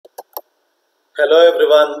Hello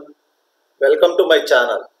everyone, welcome to my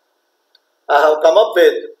channel. I have come up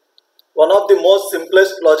with one of the most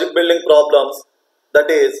simplest logic building problems, that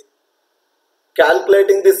is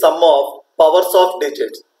calculating the sum of powers of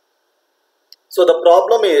digits. So the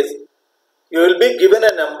problem is, you will be given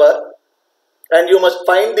a number and you must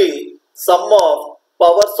find the sum of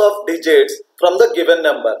powers of digits from the given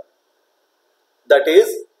number. That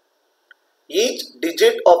is, each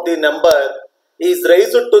digit of the number is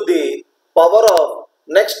raised to the power of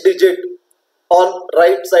next digit on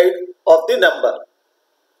right side of the number,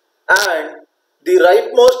 and the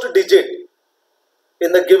rightmost digit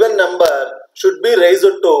in the given number should be raised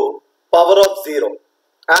to power of 0,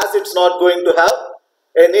 as it's not going to have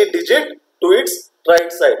any digit to its right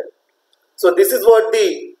side. So this is what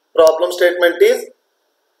the problem statement is.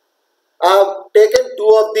 I have taken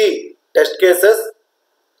two of the test cases.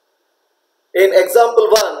 In example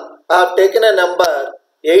 1, I have taken a number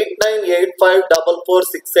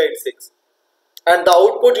 8985444686, and the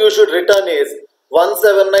output you should return is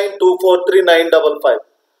 179243955.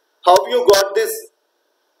 How you got this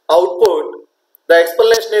output? The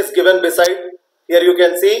explanation is given beside. Here you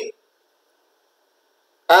can see,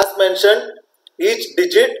 as mentioned, each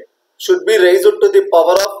digit should be raised to the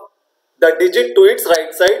power of the digit to its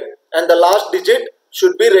right side, and the last digit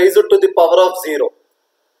should be raised to the power of 0.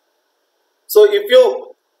 So if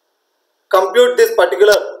you compute this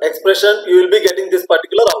particular expression, you will be getting this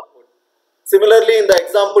particular output. Similarly, in the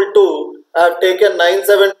example 2, I have taken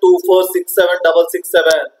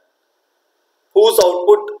 97246767, whose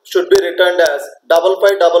output should be returned as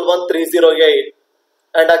 5511308,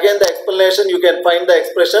 and again the explanation, you can find the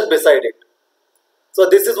expression beside it. So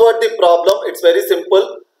this is what the problem. It's very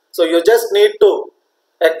simple. So you just need to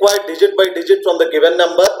acquire digit by digit from the given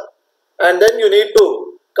number, and then you need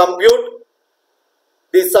to compute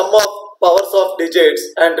the sum of powers of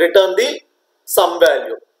digits and return the sum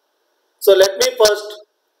value. So let me first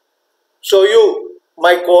show you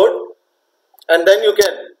my code, and then you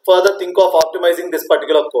can further think of optimizing this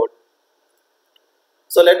particular code.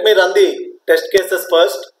 So let me run the test cases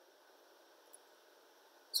first.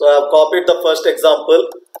 So I have copied the first example.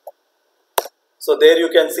 So there you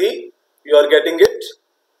can see, you are getting it.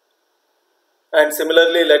 And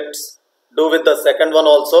similarly, let's do with the second one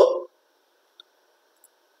also.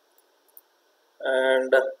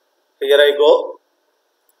 And here I go.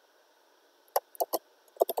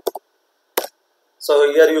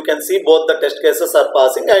 So here you can see both the test cases are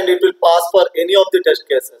passing, and it will pass for any of the test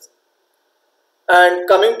cases. And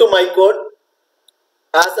coming to my code,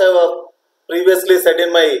 as I have previously said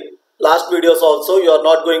in my last videos also, you are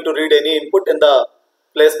not going to read any input in the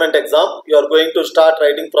placement exam. You are going to start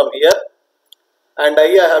writing from here. And I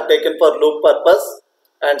have taken for loop purpose,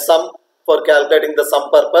 and sum for calculating the sum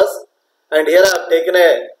purpose. And here I have taken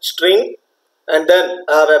a string, and then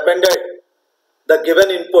I have appended the given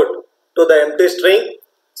input to the empty string,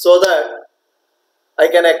 so that I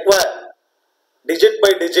can acquire digit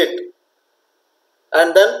by digit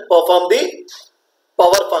and then perform the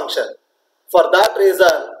power function. For that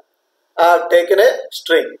reason, I have taken a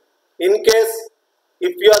string. In case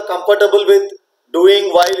if you are comfortable with doing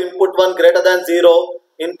while input 1 greater than 0,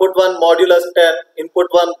 input 1 modulus 10, input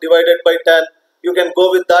 1 divided by 10, you can go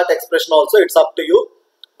with that expression also. It's up to you.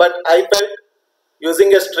 But I felt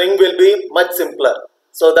using a string will be much simpler.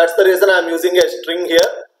 So that's the reason I am using a string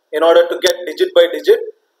here, in order to get digit by digit.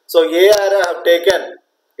 So A array I have taken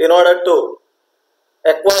in order to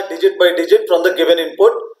acquire digit by digit from the given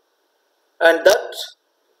input, and that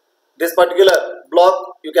this particular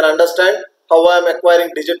block, you can understand how I am acquiring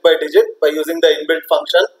digit by digit by using the inbuilt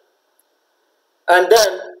function. And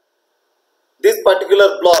then this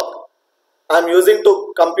particular block I am using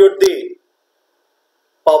to compute the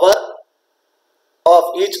power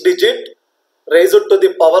of each digit raised to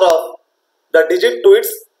the power of the digit to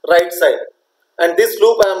its right side. And this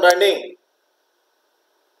loop I am running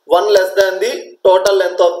 1 less than the total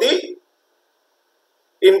length of the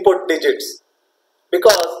input digits,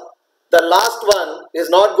 because the last one is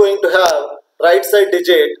not going to have right side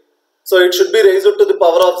digit, so it should be raised to the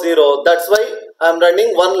power of 0. That's why I am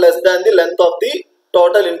running 1 less than the length of the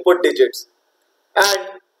total input digits.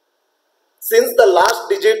 And since the last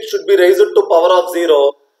digit should be raised to power of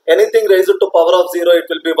 0, anything raised to power of 0, it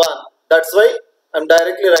will be 1. That's why I am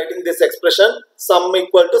directly writing this expression, sum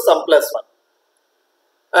equal to sum plus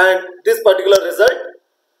 1. And this particular result,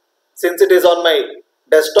 since it is on my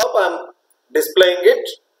desktop, I am displaying it.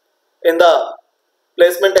 In the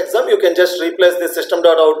placement exam, you can just replace the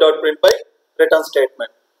system.out.print by return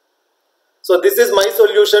statement. So this is my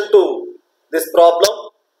solution to this problem,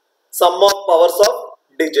 sum of powers of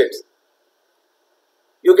digits.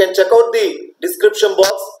 You can check out the description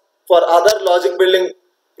box for other logic building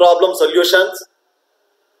problem solutions.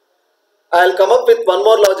 I'll come up with one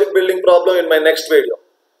more logic building problem in my next video.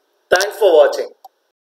 Thanks for watching.